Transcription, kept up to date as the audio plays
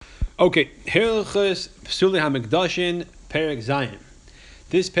Okay, Hilchos Psuli HaMikdashin Perek Zayin.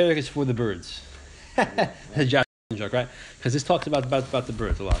 This perek is for the birds. That's Josh joke, right? Because this talks about the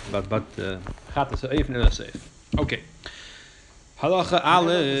birds a lot, about the Chatas Eif and Elasef. Okay. Halacha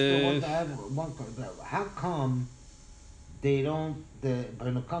Aleph. How come they don't?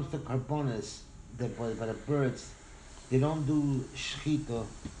 When it comes to carbonas, by the birds, they don't do shchita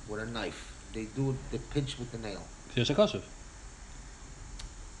with a knife. They pinch with the nail. There's a kosov.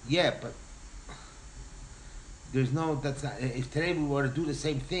 Yeah, but there's no. That's not. If today we were to do the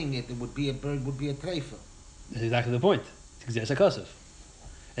same thing, it would be a bird. Would be a treifa. That's exactly the point. Because there's a kosov.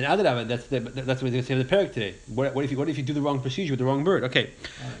 And Adarabah, that's what they say in the perek today. What if you do the wrong procedure with the wrong bird? Okay,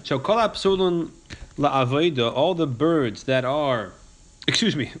 right. So kol ha'psulun la'avoda, all the birds that are,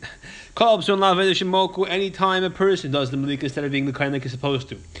 kol ha'psulun la'avoda shemoku, anytime a person does the malika instead of being the kohen like he's supposed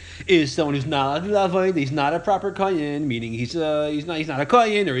to, is someone who's not la'avoda, he's not a proper kohen, meaning he's not a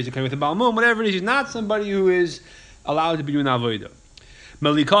kohen, or he's a kohen with a balmum, whatever it is, he's not somebody who is allowed to be doing avoda.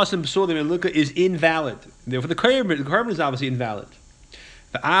 Malikas and psul, the malika is invalid. Therefore, the korban is obviously invalid.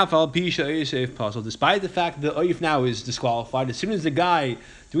 Despite the fact that the oif now is disqualified, as soon as the guy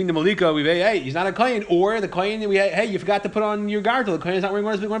doing the malika, we say, hey, he's not a kohen, or the kohen, hey, you forgot to put on your gartel, the kohen is not wearing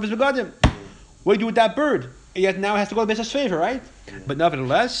one of his begadim. What do you do with that bird? Yet now has to go to Besas favor, right? Yeah. But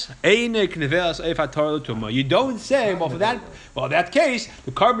nevertheless, you don't say, well, in that case,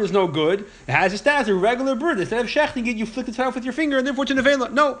 the korban is no good. It has a status, a regular bird. Instead of shechting it, you flick it off with your finger, and therefore it's a nevela.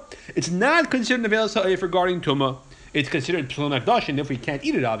 No, it's not considered nevela sa'if regarding tumah. It's considered psul makdashin, if we can't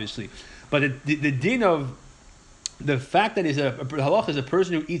eat it, obviously. But the din of the fact that a halach is a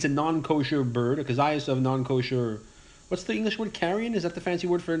person who eats a non-kosher bird, a kazayas of non-kosher. What's the English word? Carrion? Is that the fancy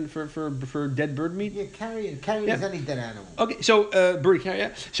word for dead bird meat? Yeah, carrion. Carrion is any dead animal. Okay, so bird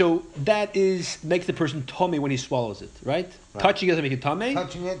carrion. So that makes the person tummy when he swallows it, right? Touching doesn't make it tummy.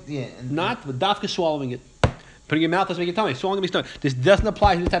 Touching it, yeah. Not, but dafka swallowing it. Putting it in your mouth doesn't make it tummy. Swallowing it makes tummy. This doesn't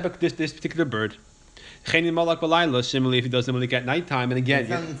apply to this particular bird. Similarly, if he does the malik at nighttime, and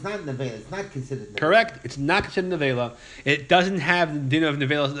again, it's not nevela. It's not considered nevela. Correct. It's not considered nevela. It doesn't have the din of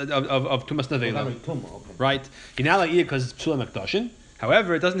nevela of tumas nevela. Okay. Right. You're not allowed to eat it because it's psul makdashin.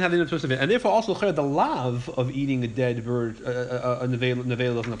 However, it doesn't have the din of tumas nevela, and therefore also the lav of eating a dead bird, a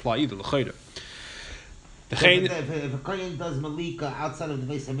nevela doesn't apply either. If a kohen does malika outside of the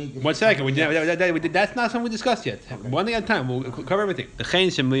base of meat, 1 second. That's not something we discussed yet. Okay. One thing at a time. We'll cover everything. The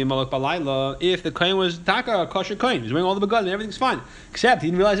kohen simply malak balayla. If the kohen was taka kosher kohen, he's wearing all the begadim, everything's fine, except he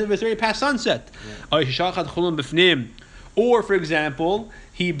didn't realize it was already past sunset. Yeah. Or, for example,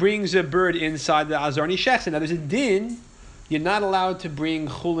 he brings a bird inside the azar and he shechs it. Now there's a din. You're not allowed to bring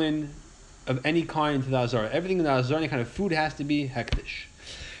chulin of any kind to the azar. Everything in the azar, any kind of food, has to be hektish.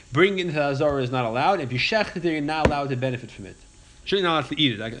 Bringing it into the Azara is not allowed. If you shech it there, you're not allowed to benefit from it. Certainly not allowed to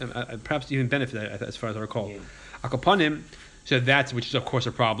eat it. Perhaps even benefit, as far as I recall. Akapanim, so that's, which is of course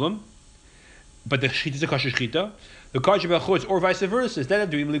a problem. But the shchita is a kosher shchita. The kosher b'chutz, or vice versa. Instead of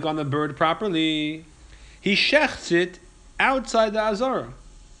doing malik on the bird properly, he shechts it outside the Azara.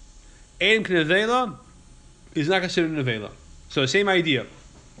 Ein knevela is not considered nevela. So same idea.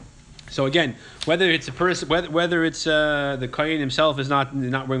 So again, whether it's a person, whether it's the kohen himself is not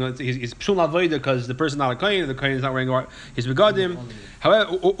wearing, he's psul avoda because the person's not a kohen, the kohen is not wearing his begadim.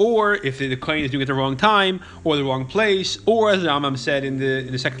 However, or if the kohen is doing it at the wrong time or the wrong place, or as the Rambam said in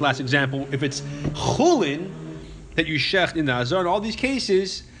the second last example, if it's chulin that you shecht in the azar, in all these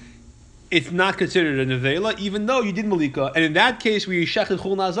cases, it's not considered a nevela, even though you did malika. And in that case, where you shechted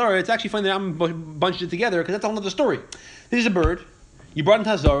chulin azar, it's actually funny that Rambam bunched it together because that's a whole other story. This is a bird. You brought in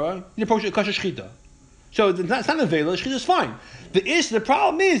Hazara, you approach it kosher shchita. So it's not a vela, shchita is fine. The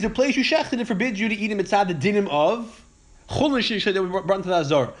problem is the place you shechted it forbids you to eat him inside the dinim of chulin shchita that we brought into the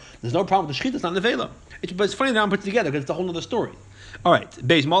Hazara. There's no problem with the shchita, it's not a vela. But it's funny that I'm put together because it's a whole other story. All right,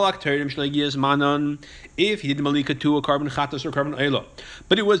 Beis Malak Terim Shlegias Manan. If he did malika to a carbon chatas or carbon elo,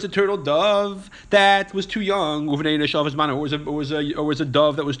 but it was a turtle dove that was too young, or was a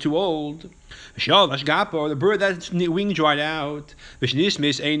dove that was too old. Or the bird that's wing dried out, or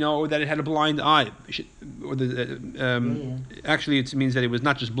that it had a blind eye. Actually, it means that it was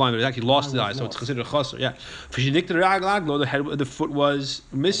not just blind, but it actually lost the eye, so it's considered a chaser. Yeah. The foot was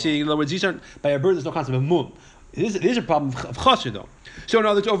missing. In other words, by a bird, there's no concept of mum. It is a problem of chaser though. So in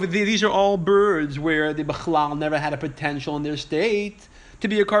other words, these are all birds where the bachlal never had a potential in their state to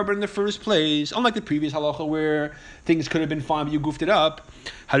be a carbon in the first place. Unlike the previous halacha where things could have been fine, but you goofed it up.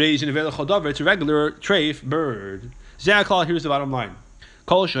 It's a regular treif bird. Here's the bottom line.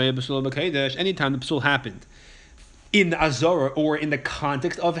 Anytime the psul happened, in the Azara or in the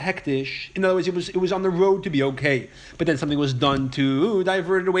context of Hektish. In other words, it was on the road to be okay, but then something was done to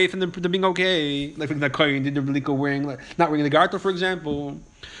divert it away from the being okay. Like the Kohen did the Malika not wearing the garter, for example,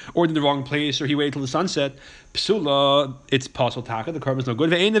 or in the wrong place, or he waited till the sunset. Psula, it's possible taka, the carbon's no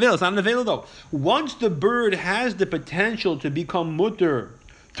good. It's not an avail though. Once the bird has the potential to become mutter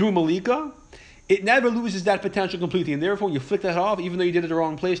through Malika, it never loses that potential completely, and therefore when you flick that off, even though you did it the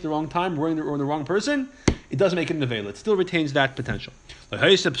wrong place, the wrong time, or the wrong person, it doesn't make it an avail. It still retains that potential.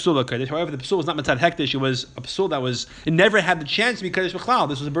 However, the psul was not mitzad hektish. It was a psul that it never had the chance to be kaddish b'chlal.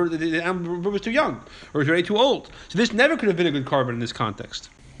 This was a bird. The bird was too young or already too old. So this never could have been a good carbon in this context.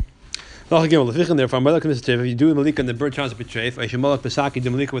 If you do malika and the bird tries to betray, the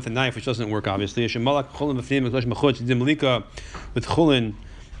malika with a knife, which doesn't work obviously. You did malika with chulin,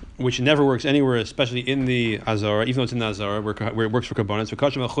 which never works anywhere, especially in the Azara, even though it's in the Azara, where it works for Kabbalah. So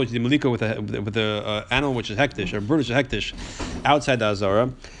Kachim al-Chuch, the Malika with the animal which is hektish, or bird which is hektish, outside the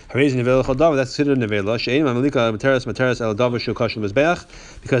Azara. That's considered nevela.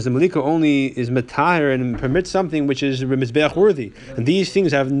 Because the Malika only is matahir and permits something which is mizbeach worthy, and these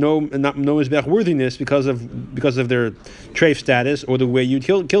things have no mizbeach worthiness because of their treif status or the way you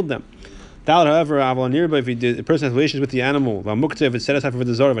killed them. However, if the person has relations with the animal, if it's set aside for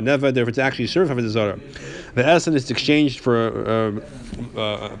the zara, if it's actually served for the zara, the essence is exchanged for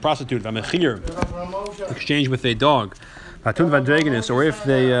a prostitute, exchange with a dog, or if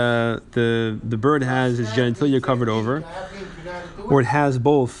the bird has his genitalia covered over, or it has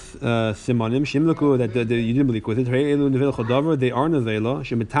both simanim that you didn't believe with it. They are nevela,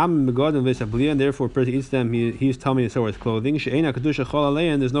 and therefore, a person eats them. He's telling me so his clothing. And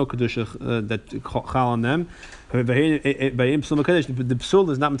there's no kedusha that chal on them. The psul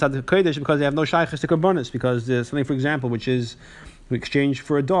is not mitzad kodesh because they have no shaychus to karbonis. Because something, for example, which is exchange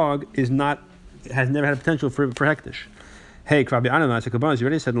for a dog, has never had a potential for hektish. Hey, Krabi Anna Masakabanas, you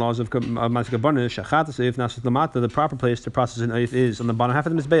already said in laws of Masakabanas, Shachatas, if Nasat Lamata, the proper place to process an oif is on the bottom half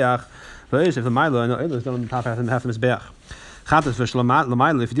of the Mizbeach, but if the Mila, and the is done on the top half of the Mizbeach. Chatas for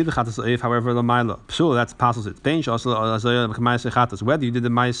Lamila, if you did the Chatas oif, however, Lamila. Psul, that's passes it. Bench also, Chatas, whether you did the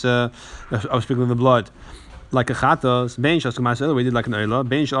Maisa of sprinkling the blood. Like a chatas, bench also myself, we did like an oila,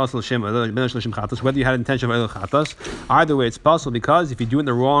 bench also shem chatas, whether you had intention of oila chatas. Either way, it's possible because if you do it in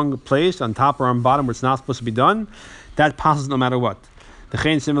the wrong place, on top or on bottom where it's not supposed to be done, that passes no matter what. The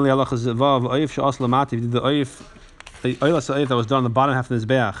chain similarly halacha zevav oif she'as lamati. If you did the oif that was done on the bottom half of the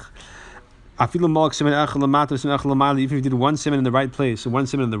mizbeach. Afilu malak simen echel lamati simen echel lamali. Even if you did one simen in the right place and one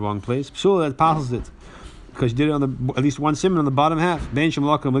simen in the wrong place, psul that passes it. Because you did it on at least one siman on the bottom half. Ben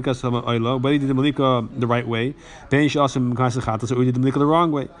shemalaka malikas oila. Whether you did the malika the right way, ben she'asem chatas, or you did the malika the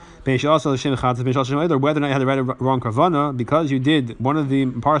wrong way. Ben she'asem shem chatas, ben she'asem either. Whether or not you had the right or wrong kavana, because you did one of the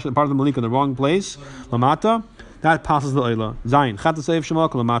part of the malika in the wrong place, lamata, that passes the oila. Zayin chatas eif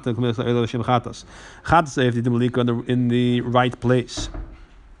shemalaka lamata kamilas oila shem chatas. Chatas eif did the malika in the right place,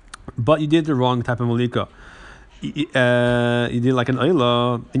 but you did the wrong type of malika. You did like an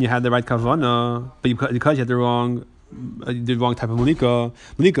oila and you had the right kavana, but because you had the wrong type of malika of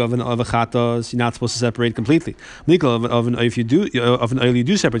a chatas, you're not supposed to separate completely. Malika of an oil you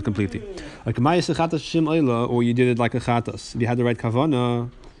do separate completely. Like a ma'aseh chatas shim oila, or you did it like a chatas. If you had the right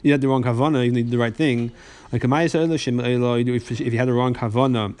kavana, you had the wrong kavana, you did the right thing. Like a ma'aseh oila shim oila, if you had the wrong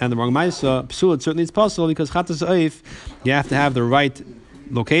kavana and the wrong ma'aseh, psul, certainly it's possible because chatas oif, you have to have the right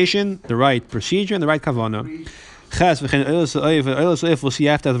location, the right procedure, and the right kavana. Ches v'chein oilas oif will see you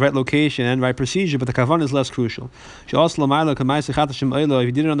have to have the right location and right procedure, but the kavanah is less crucial. If you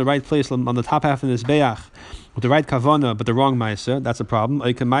did it on the right place on the top half of this beach with the right kavanah but the wrong ma'aseh, that's a problem.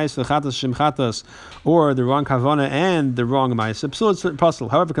 Or the wrong kavanah and the wrong ma'aseh, so it's possible.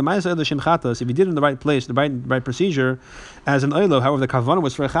 However, if you did it in the right place, the right procedure, as an oilo, however, the kavanah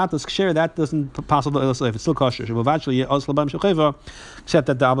was for a chatas kshir, that doesn't possible oilas oif. It's still kosher. Except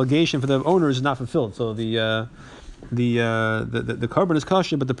that the obligation for the owner is not fulfilled. So the carbon is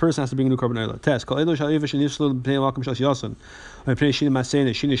kosher, but the person has to bring a new carbon oil. Test. All these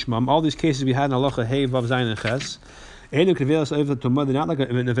cases we had in halacha hey vav zayin and ches. They're not like a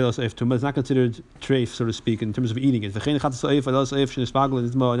nevelas oif tumah. It's not considered treif, so to speak, in terms of eating it.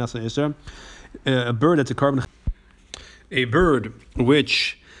 A bird that's a carbon. A bird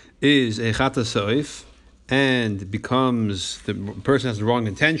which is a chatas oif and the person has the wrong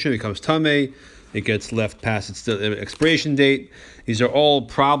intention, becomes tamei. It gets left past its expiration date. These are all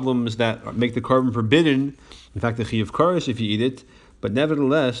problems that make the carbon forbidden. In fact, the chiyuv kares if you eat it. But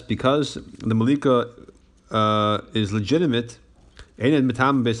nevertheless, because the malika is legitimate,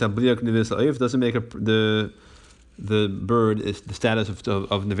 doesn't make the the bird is the status of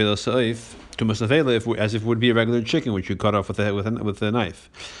nevela saif to nevela as if it would be a regular chicken, which you cut off with a knife.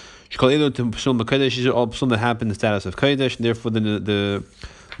 These are all psum that happen in the status of kodesh, and therefore the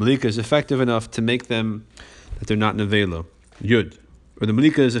malika is effective enough to make them that they're not nevela. Yud. Or the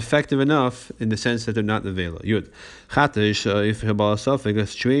malika is effective enough in the sense that they're not nevela. Yud. Chatash if a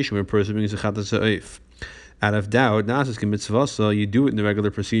situation where a person brings a chatash saif out of doubt, you do it in the regular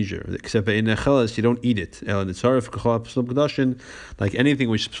procedure. Except in nechelas, you don't eat it. Like anything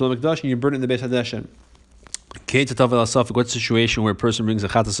which is psulam mikdashin, you burn it in the Beis Hadeshen. What's the situation where a person brings a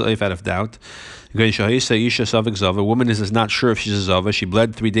chatas saif out of doubt? A woman is not sure if she's a zava. She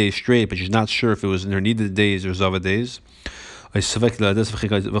bled 3 days straight, but she's not sure if it was in her needed days or zava days. Or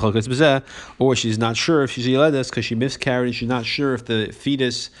she's not sure if she's a yeledes because she miscarried and she's not sure if the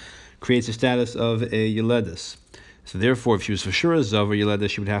fetus creates a status of a yeledes. So therefore, if she was for sure a zav or yeledes,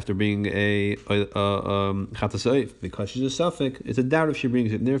 she would have to bring a chatas saif. Because she's a suffix, it's a doubt if she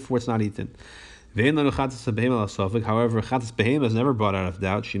brings it, and therefore it's not eaten. However, chatas behema is never brought out of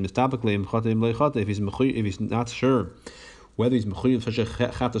doubt. If he's not sure whether he's mechuyev such a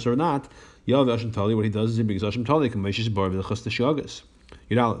chatas or not, what he does is he brings ashim tali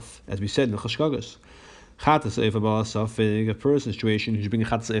as we said in the chashkagas. Chatas saif about suffix, a person situation who's bringing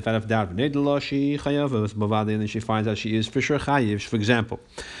chatas saif out of doubt, and then she finds out she is for sure chayiv. For example,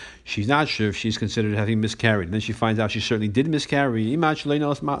 she's not sure if she's considered having miscarried, and then she finds out she certainly did miscarry.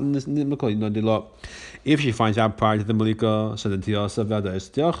 If she finds out prior to the malika, so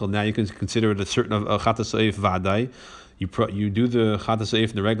now you can consider it a certain chatas saif vadai. You do the chatas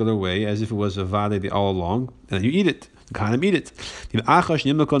saif in the regular way, as if it was a vadai all along, and then you eat it. Kind of eat it. However,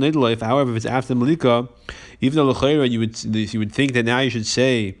 if it's after the malika, even though you would think that now you should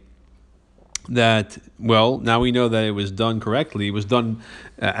say that, well, now we know that it was done correctly. It was done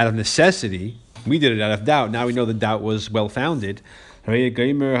out of necessity. We did it out of doubt. Now we know the doubt was well founded.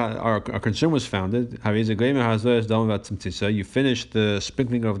 Our concern was founded. You finish the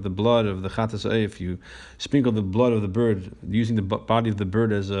sprinkling of the blood of the chatas saif. You sprinkle the blood of the bird using the body of the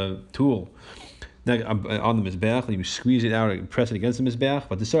bird as a tool on the mizbeach, and you squeeze it out and press it against the mizbeach.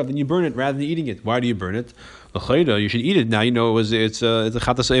 But then you burn it rather than eating it. Why do you burn it? You should eat it. Now you know it's a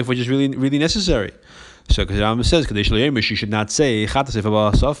chatas saif which is really necessary. So, because Rambam says, you should not say chatas saif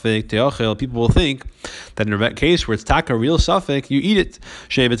about suffix teachel. People will think that in a case where it's taka real suffix, you eat it.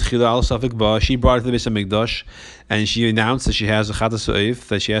 She brought it to the Beis Hamikdash, and she announced that she has a chatas saif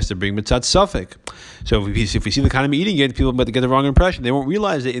that she has to bring mitzat suffix. So if we see the economy eating it, people might get the wrong impression. They won't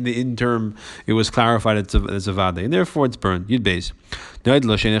realize that in the interim it was clarified as a vade, and therefore it's burned. Yud beis.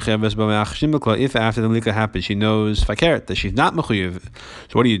 If after the malika happens, she knows fakert that she's not mechuyev.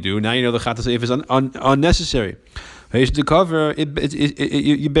 So what do? Now you know the chatas saif is unnecessary. To cover it,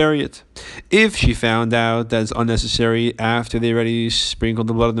 you bury it. If she found out that it's unnecessary after they already sprinkled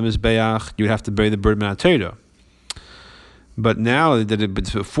the blood of the mizbeach, you would have to bury the bird minatayda. But now that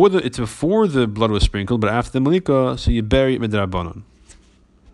it's before the blood was sprinkled, but after the malika, so you bury it midrabanan.